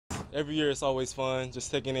Every year it's always fun,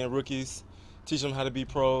 just taking in rookies, teaching them how to be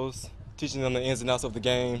pros, teaching them the ins and outs of the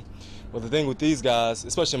game. But the thing with these guys,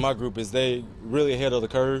 especially in my group, is they really ahead of the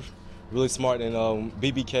curve, really smart, and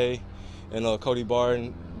BBK and Cody,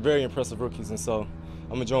 Barton, very impressive rookies, and so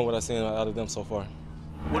I'm enjoying what I've seen out of them so far.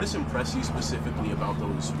 What has impressed you specifically about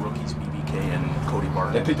those rookies, BBK and Cody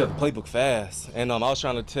Barton? They picked up the playbook fast, and I was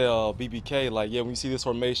trying to tell BBK, like, yeah, when you see this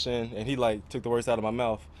formation, and he, like, took the words out of my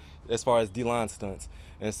mouth as far as D-line stunts.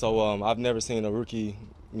 And so I've never seen a rookie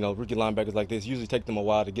linebackers like this. Usually take them a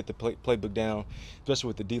while to get the playbook down, especially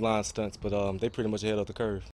with the D-line stunts, but they pretty much ahead of the curve.